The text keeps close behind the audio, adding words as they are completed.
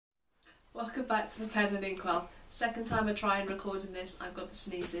Welcome back to the Pen and Inkwell. Second time I try and recording this, I've got the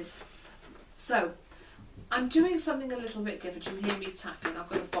sneezes. So, I'm doing something a little bit different. You can hear me tapping. I've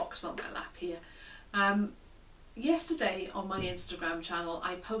got a box on my lap here. Yesterday on my Instagram channel,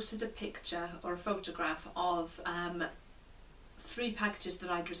 I posted a picture or a photograph of 3 packages that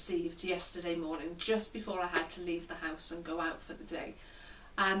I'd received yesterday morning, just before I had to leave the house and go out for the day.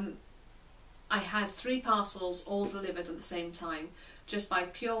 I had 3 parcels all delivered at the same time, just by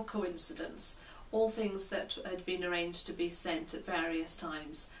pure coincidence. All things that had been arranged to be sent at various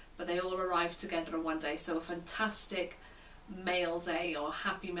times, but they all arrived together on one day. So a fantastic mail day, or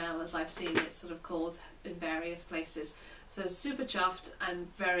happy mail as I've seen it sort of called in various places. So super chuffed and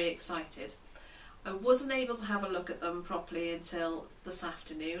very excited. I wasn't able to have a look at them properly until this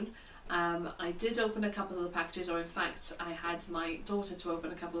afternoon. I did open a couple of the packages, or in fact I had my daughter to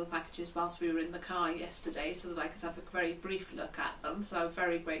open a couple of the packages whilst we were in the car yesterday, so that I could have a very brief look at them, so I'm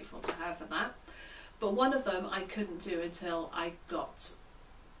very grateful to her for that. But one of them I couldn't do until I got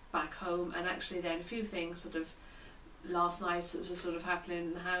back home, and actually then a few things sort of last night was sort of happening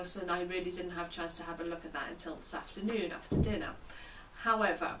in the house, and I really didn't have a chance to have a look at that until this afternoon after dinner.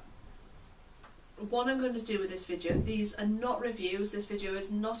 However, what I'm going to do with this video, these are not reviews, this video is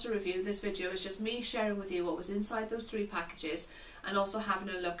not a review, this video is just me sharing with you what was inside those 3 packages, and also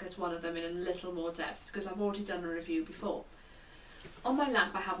having a look at one of them in a little more depth, because I've already done a review before. On my lap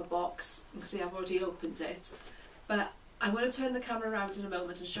I have a box. You can see I've already opened it, but I'm going to turn the camera around in a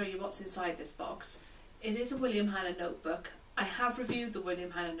moment and show you what's inside this box. It is a William Hannah notebook. I have reviewed the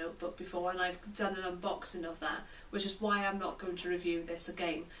William Hannah notebook before, and I've done an unboxing of that, which is why I'm not going to review this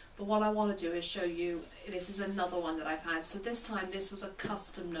again. But what I want to do is show you, this is another one that I've had. So this time this was a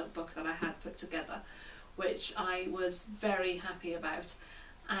custom notebook that I had put together, which I was very happy about,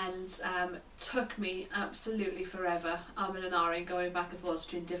 and took me absolutely forever, and ahhing, going back and forth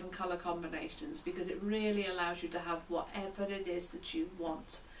between different colour combinations, because it really allows you to have whatever it is that you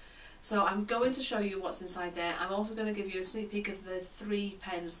want. So I'm going to show you what's inside there. I'm also going to give you a sneak peek of the 3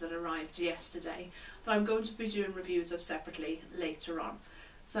 pens that arrived yesterday, that I'm going to be doing reviews of separately later on.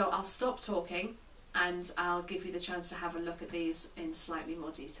 So I'll stop talking and I'll give you the chance to have a look at these in slightly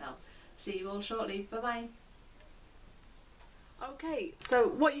more detail. See you all shortly. Bye bye. Okay, so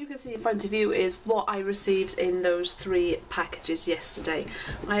what you can see in front of you is what I received in those 3 packages yesterday.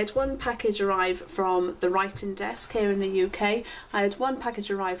 I had 1 package arrive from the Writing Desk here in the UK, I had 1 package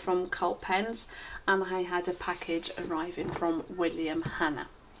arrive from Cultpens, and I had a package arriving from William Hannah.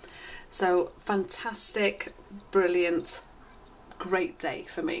 So fantastic, brilliant, great day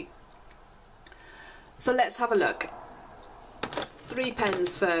for me. So let's have a look. 3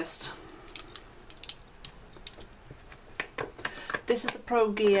 pens first. This is the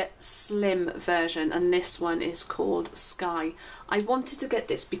Pro Gear Slim version, and this one is called Sky. I wanted to get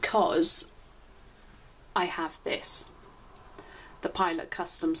this because I have this, the Pilot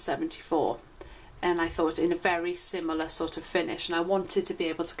Custom 74, and I thought in a very similar sort of finish, and I wanted to be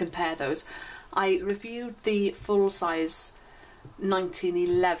able to compare those. I reviewed the full-size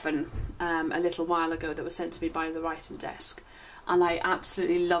 1911 a little while ago that was sent to me by the Writing Desk, and I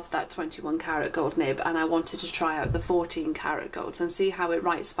absolutely love that 21 karat gold nib, and I wanted to try out the 14 karat golds and see how it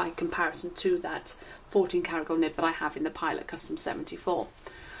writes by comparison to that 14 karat gold nib that I have in the Pilot Custom 74.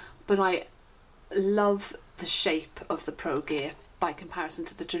 But I love the shape of the Pro Gear by comparison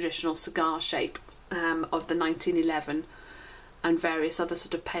to the traditional cigar shape of the 1911 and various other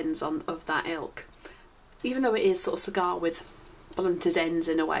sort of pens of that ilk. Even though it is sort of cigar with blunted ends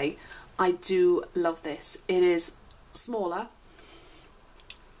in a way, I do love this. It is smaller,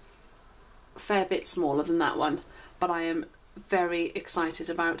 a fair bit smaller than that one, but I am very excited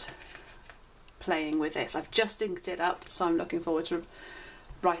about playing with this. I've just inked it up, so I'm looking forward to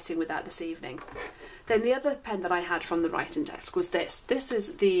writing with that this evening. Then the other pen that I had from the Writing Desk was this. This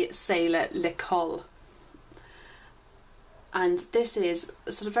is the Sailor L'Ecole, and this is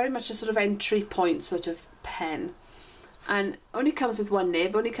sort of very much a sort of entry point sort of pen, and only comes with 1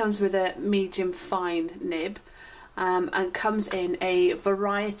 nib, only comes with a medium fine nib, and comes in a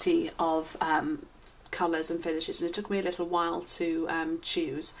variety of colours and finishes, and it took me a little while to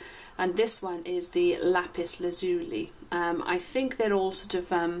choose. And this one is the Lapis Lazuli. I think they're all sort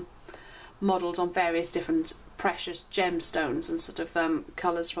of modelled on various different precious gemstones and sort of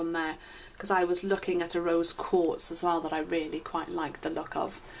colours from there, because I was looking at a rose quartz as well that I really quite like the look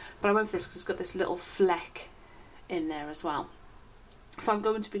of. But I went for this because it's got this little fleck in there as well. So I'm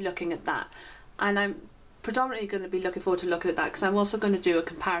going to be looking at that, and I'm predominantly going to be looking forward to looking at that because I'm also going to do a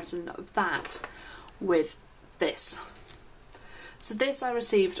comparison of that with this. So this I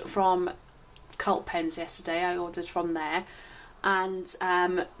received from Cultpens yesterday. I ordered from there. and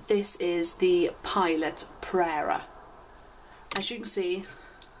this is the Pilot Prera. As you can see,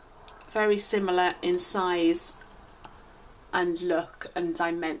 very similar in size and look and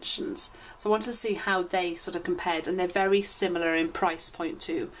dimensions. So I wanted to see how they sort of compared, and they're very similar in price point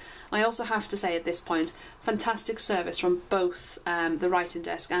too. I also have to say at this point, fantastic service from both the Writing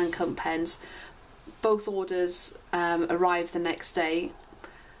Desk and Cultpens. Both orders arrived the next day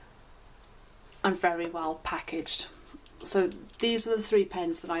and very well packaged. So these were the 3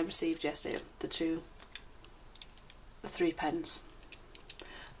 pens that I received yesterday, the 3 pens.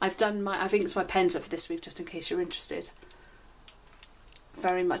 I've done my, I think it's my pens up for this week, just in case you're interested.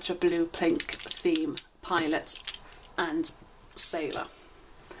 Very much a blue pink theme, pilot and sailor.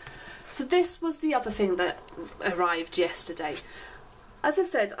 So this was the other thing that arrived yesterday. As I've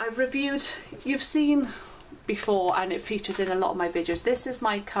said, I've reviewed, you've seen before, and it features in a lot of my videos. This is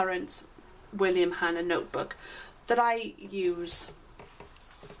my current William Hanna notebook that I use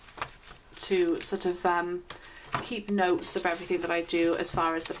to sort of keep notes of everything that I do as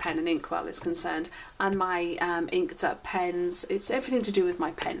far as the pen and inkwell is concerned, and my inked up pens. It's everything to do with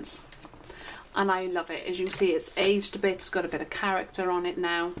my pens, and I love it. As you can see, it's aged a bit, it's got a bit of character on it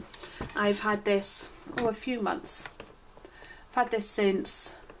now. I've had this a few months. I've had this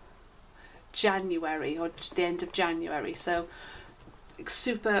since January, or just the end of January, so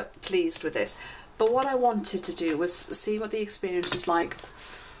super pleased with this. But what I wanted to do was see what the experience was like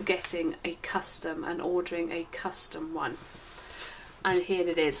getting a custom and ordering a custom one, and here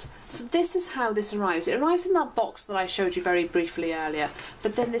it is. So this is how this arrives. It arrives in that box that I showed you very briefly earlier,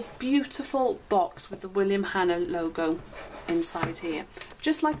 but then this beautiful box with the William Hanna logo inside here,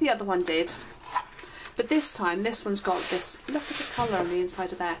 just like the other one did. But this time, this one's got this, look at the colour on the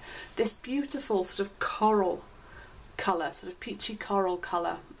inside of there, this beautiful sort of coral colour, sort of peachy coral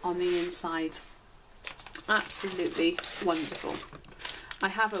colour on the inside. Absolutely wonderful. I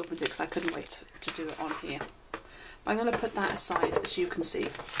have opened it because I couldn't wait to do it on here. I'm going to put that aside, as you can see.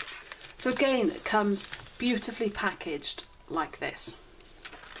 So again, it comes beautifully packaged like this.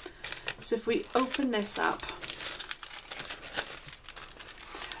 So if we open this up,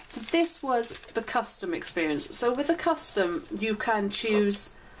 so this was the custom experience. So with a custom, you can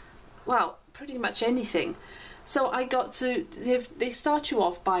choose, well, pretty much anything. So I got to, they start you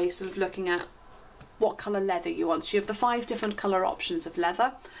off by sort of looking at what colour leather you want. So you have the 5 different colour options of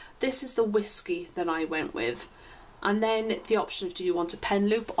leather. This is the whiskey that I went with. And then the option of, do you want a pen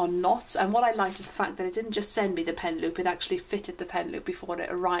loop or not? And what I liked is the fact that it didn't just send me the pen loop, it actually fitted the pen loop before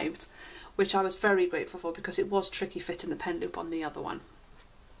it arrived, which I was very grateful for, because it was tricky fitting the pen loop on the other one.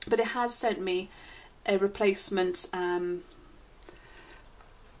 But it has sent me a replacement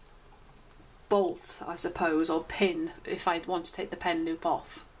bolt, I suppose, or pin, if I want to take the pen loop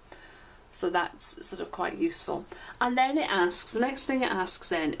off. So that's sort of quite useful. And then it asks, the next thing it asks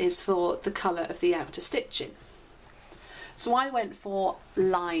then is for the colour of the outer stitching. So I went for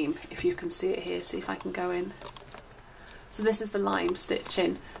lime, if you can see it here, see if I can go in. So this is the lime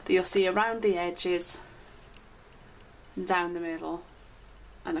stitching that you'll see around the edges, down the middle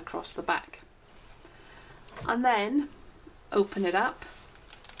and across the back. And then open it up.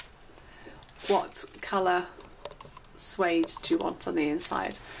 What colour suede do you want on the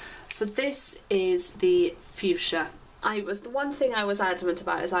inside? So this is the fuchsia. The one thing I was adamant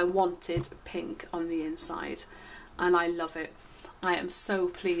about is I wanted pink on the inside, and I love it. I am so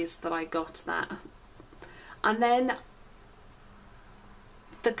pleased that I got that. And then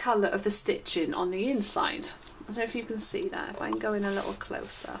the colour of the stitching on the inside. I don't know if you can see that, if I can go in a little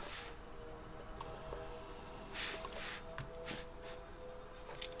closer.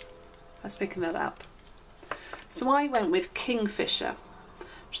 Let's pick that up. So I went with Kingfisher,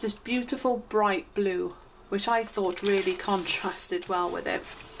 which is this beautiful bright blue, which I thought really contrasted well with it.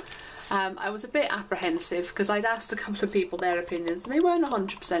 I was a bit apprehensive because I'd asked a couple of people their opinions and they weren't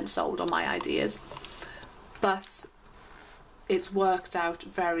 100% sold on my ideas, but it's worked out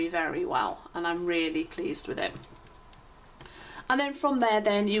very, very well, and I'm really pleased with it. And then from there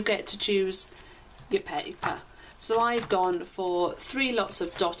then you get to choose your paper. So I've gone for 3 lots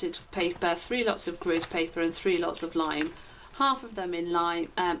of dotted paper, 3 lots of grid paper and 3 lots of lime. Half of them in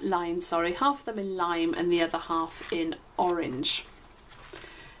half of them in lime and the other half in orange.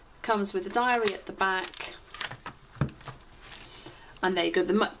 Comes with a diary at the back, and there you go.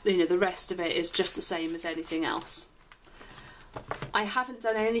 The rest of it is just the same as anything else. I haven't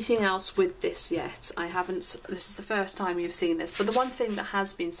done anything else with this yet. This is the first time you've seen this, but the one thing that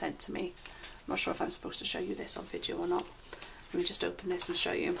has been sent to me, I'm not sure if I'm supposed to show you this on video or not. Let me just open this and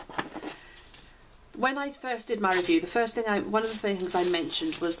show you. When I first did my review, one of the things I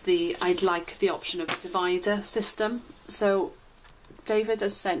mentioned was I'd like the option of a divider system. So David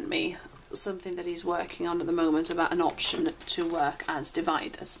has sent me something that he's working on at the moment about an option to work as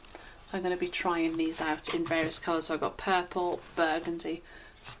dividers. So I'm going to be trying these out in various colours. So I've got purple, burgundy,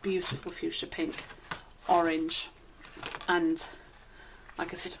 it's beautiful fuchsia pink, orange, and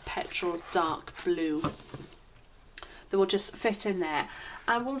like a sort of petrol dark blue that will just fit in there,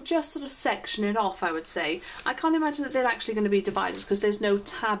 and we'll just sort of section it off, I would say. I can't imagine that they're actually going to be dividers because there's no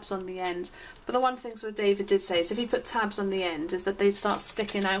tabs on the end, but the one thing sort of David did say is if you put tabs on the end is that they start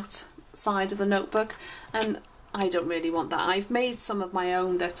sticking out side of the notebook, and I don't really want that. I've made some of my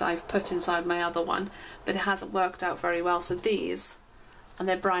own that I've put inside my other one, but it hasn't worked out very well. So these, and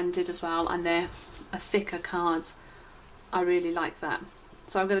they're branded as well, and they're a thicker card. I really like that.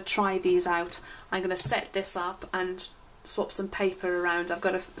 So I'm going to try these out. I'm going to set this up and swap some paper around. I've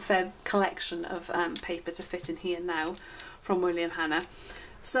got a fair collection of paper to fit in here now from William Hanna.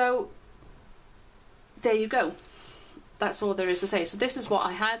 So there you go. That's all there is to say. So this is what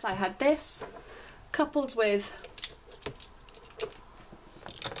I had. I had this coupled with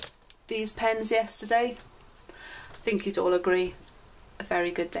these pens yesterday. I think you'd all agree, a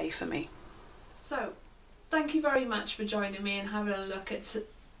very good day for me. So thank you very much for joining me and having a look at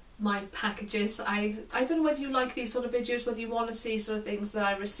my packages. I don't know whether you like these sort of videos, whether you want to see sort of things that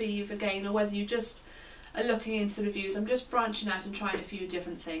I receive again, or whether you just are looking into the reviews. I'm just branching out and trying a few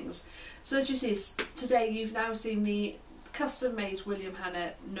different things. So as you see, today you've now seen the custom made William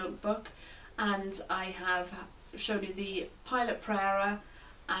Hanna notebook, and I have shown you the Pilot Prera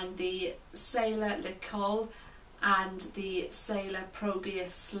and the Sailor Le Col and the Sailor Pro Gear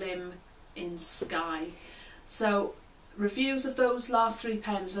Slim in Sky. So reviews of those last three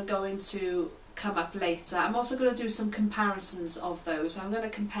pens are going to come up later. I'm also going to do some comparisons of those. I'm going to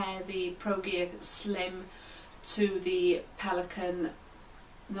compare the Pro Gear Slim to the Pelican,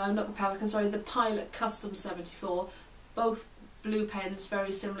 no, not the Pelican, sorry, the Pilot Custom 74. Both blue pens,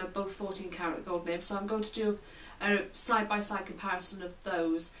 very similar, both 14 karat gold nib. So I'm going to do a side-by-side comparison of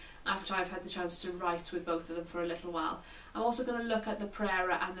those after I've had the chance to write with both of them for a little while. I'm also going to look at the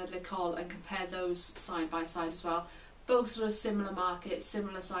Prera and the Le Col and compare those side by side as well. Both sort of similar markets,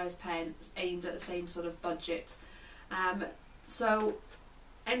 similar size pens, aimed at the same sort of budget. So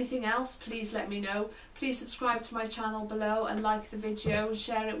anything else, please let me know. Please subscribe to my channel below and like the video and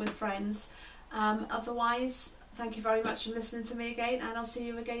share it with friends. Otherwise, thank you very much for listening to me again, and I'll see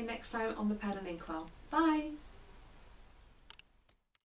you again next time on the Pen and Inkwell. Bye!